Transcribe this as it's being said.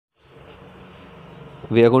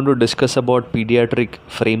We are going to discuss about pediatric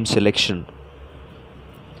frame selection.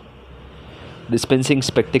 Dispensing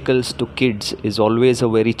spectacles to kids is always a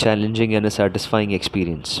very challenging and a satisfying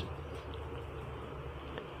experience.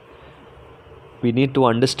 We need to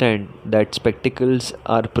understand that spectacles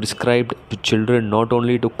are prescribed to children not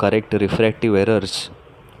only to correct refractive errors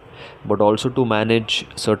but also to manage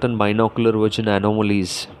certain binocular vision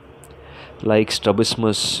anomalies like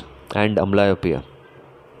strabismus and amblyopia.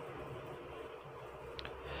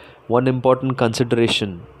 One important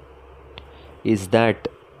consideration is that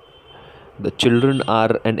the children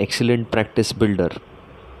are an excellent practice builder.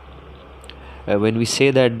 When we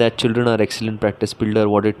say that children are excellent practice builder,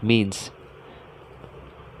 what it means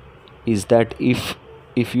is that if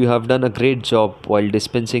you have done a great job while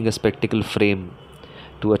dispensing a spectacle frame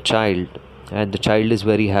to a child and the child is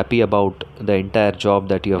very happy about the entire job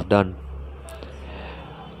that you have done,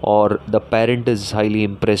 or the parent is highly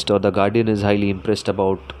impressed or the guardian is highly impressed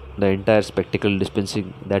about the entire spectacle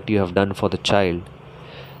dispensing that you have done for the child,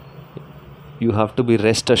 you have to be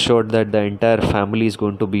rest assured that the entire family is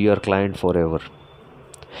going to be your client forever.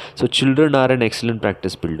 So children are an excellent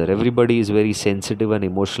practice builder. Everybody is very sensitive and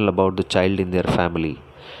emotional about the child in their family.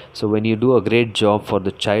 So when you do a great job for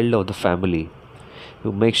the child of the family,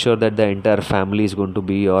 you make sure that the entire family is going to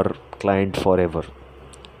be your client forever.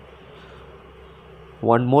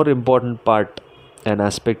 One more important part and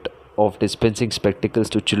aspect of dispensing spectacles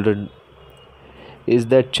to children is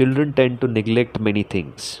that children tend to neglect many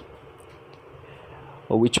things,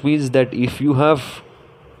 which means that if you have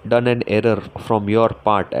done an error from your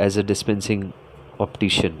part as a dispensing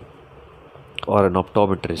optician or an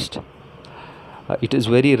optometrist, it is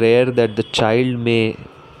very rare that the child may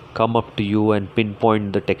come up to you and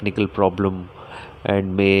pinpoint the technical problem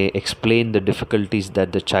and may explain the difficulties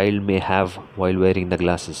that the child may have while wearing the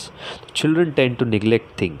glasses. Children tend to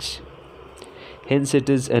neglect things. Hence, it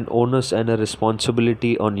is an onus and a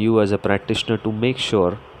responsibility on you as a practitioner to make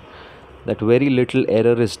sure that very little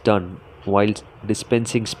error is done while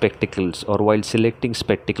dispensing spectacles or while selecting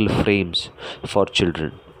spectacle frames for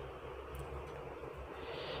children.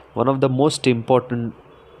 One of the most important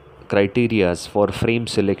criteria for frame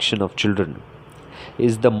selection of children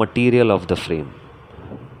is the material of the frame.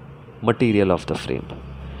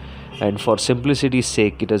 And for simplicity's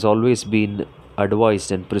sake, it has always been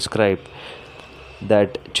advised and prescribed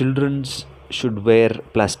that children should wear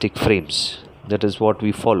plastic frames. That is what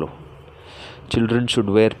we follow. Children should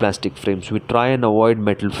wear plastic frames. We try and avoid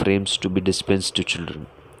metal frames to be dispensed to children.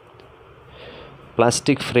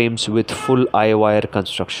 Plastic frames with full Eyeware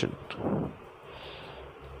construction.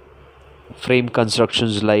 Frame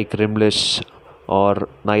constructions like rimless or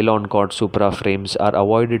nylon cord supra frames are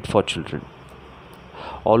avoided for children.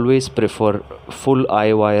 Always prefer full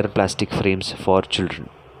Eyewire plastic frames for children.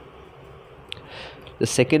 The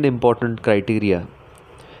second important criteria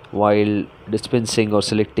while dispensing or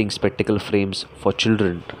selecting spectacle frames for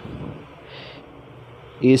children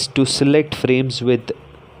is to select frames with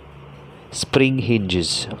spring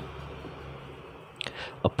hinges.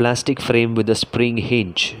 A plastic frame with a spring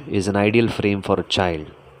hinge is an ideal frame for a child.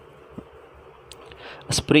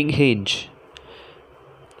 A spring hinge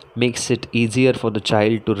makes it easier for the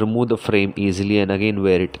child to remove the frame easily and again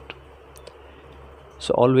wear it.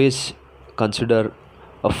 So always consider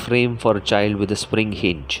a frame for a child with a spring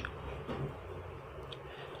hinge.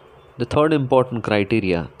 The third important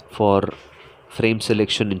criteria for frame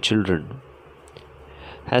selection in children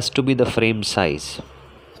has to be the frame size.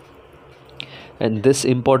 And this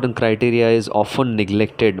important criteria is often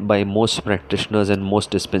neglected by most practitioners and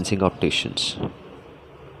most dispensing opticians.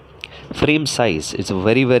 Frame size is a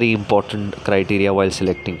very, very important criteria while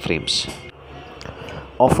selecting frames.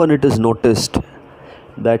 Often it is noticed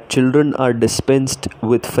that children are dispensed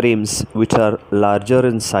with frames which are larger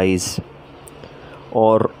in size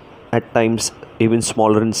or at times even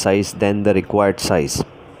smaller in size than the required size.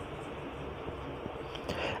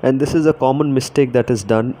 And this is a common mistake that is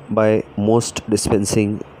done by most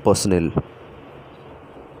dispensing personnel.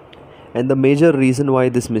 And the major reason why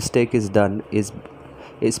this mistake is done is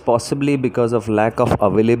possibly because of lack of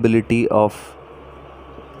availability of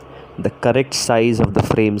the correct size of the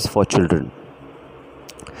frames for children.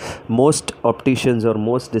 Most opticians or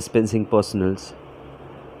most dispensing personnels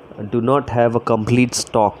do not have a complete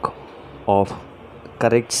stock of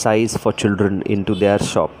correct size for children into their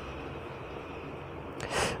shop,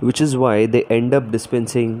 which is why they end up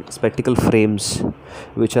dispensing spectacle frames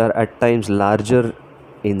which are at times larger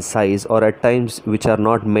in size or at times which are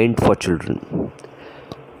not meant for children.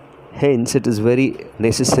 Hence, it is very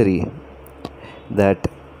necessary that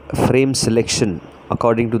frame selection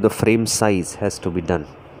according to the frame size has to be done.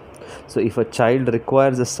 So if a child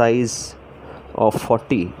requires a size of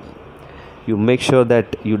 40, you make sure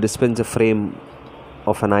that you dispense a frame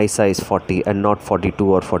of an eye size 40 and not 42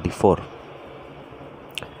 or 44.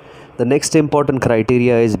 The next important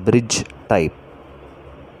criteria is bridge type,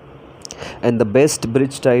 and the best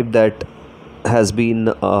bridge type that has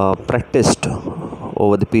been practiced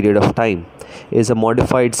over the period of time is a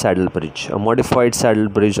modified saddle bridge. A modified saddle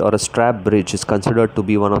bridge or a strap bridge is considered to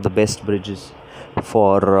be one of the best bridges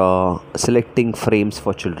for selecting frames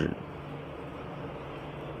for children.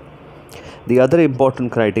 The other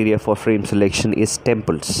important criteria for frame selection is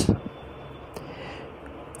temples.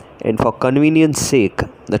 And for convenience sake,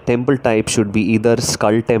 the temple type should be either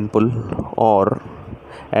skull temple or,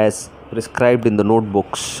 as prescribed in the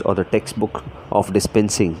notebooks or the textbook of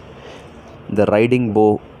dispensing, the riding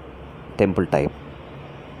bow temple type.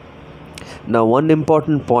 Now, one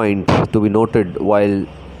important point to be noted while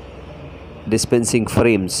dispensing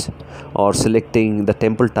frames or selecting the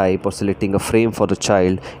temple type or selecting a frame for the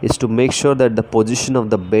child is to make sure that the position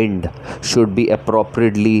of the bend should be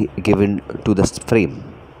appropriately given to the frame.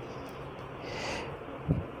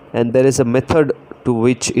 And there is a method to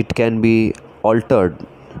which it can be altered.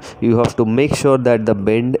 You have to make sure that the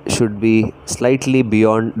bend should be slightly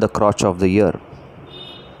beyond the crotch of the ear.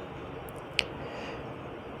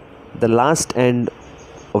 The last and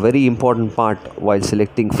a very important part while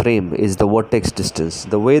selecting frame is the vertex distance.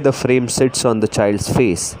 The way the frame sits on the child's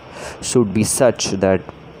face should be such that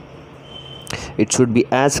it should be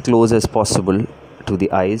as close as possible to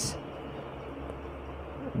the eyes,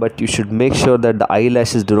 but you should make sure that the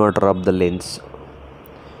eyelashes do not rub the lens.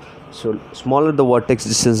 So smaller the vertex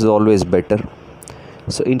distance is always better.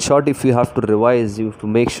 So in short, if you have to revise, you have to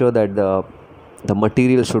make sure that the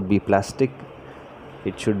material should be plastic.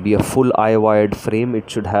 It should be a full eye-wired frame. It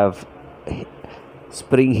should have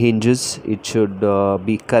spring hinges. It should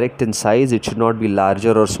be correct in size. It should not be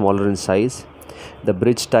larger or smaller in size. The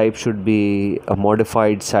bridge type should be a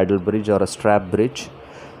modified saddle bridge or a strap bridge.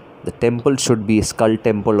 The temple should be a skull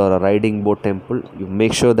temple or a riding bow temple. You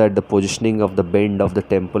make sure that the positioning of the bend of the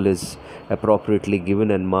temple is appropriately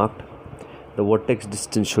given and marked. The vertex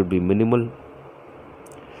distance should be minimal.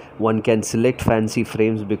 One can select fancy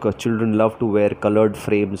frames because children love to wear colored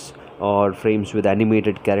frames or frames with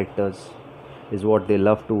animated characters is what they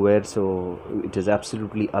love to wear. So it is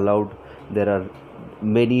absolutely allowed. There are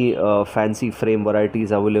many fancy frame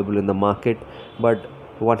varieties available in the market, but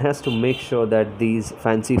one has to make sure that these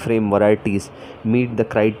fancy frame varieties meet the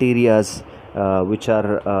criterias which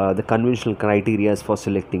are the conventional criterias for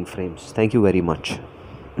selecting frames. Thank you very much.